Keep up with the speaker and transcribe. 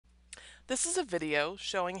This is a video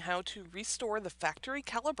showing how to restore the factory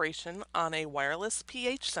calibration on a wireless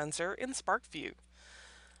pH sensor in SPARKvue.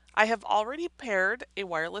 I have already paired a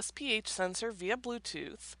wireless pH sensor via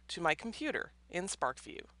Bluetooth to my computer in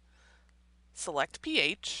SPARKvue. Select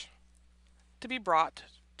pH to be brought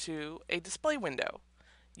to a display window.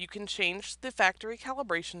 You can change the factory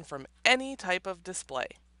calibration from any type of display.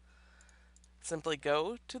 Simply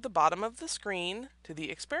go to the bottom of the screen to the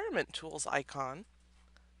Experiment Tools icon,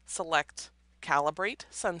 select Calibrate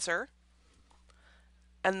Sensor,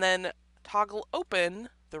 and then toggle open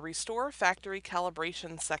the Restore Factory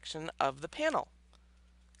Calibration section of the panel.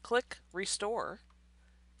 Click Restore,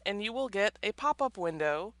 and you will get a pop-up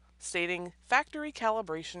window stating Factory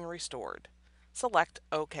Calibration Restored. Select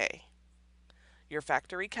OK. Your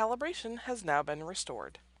factory calibration has now been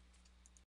restored.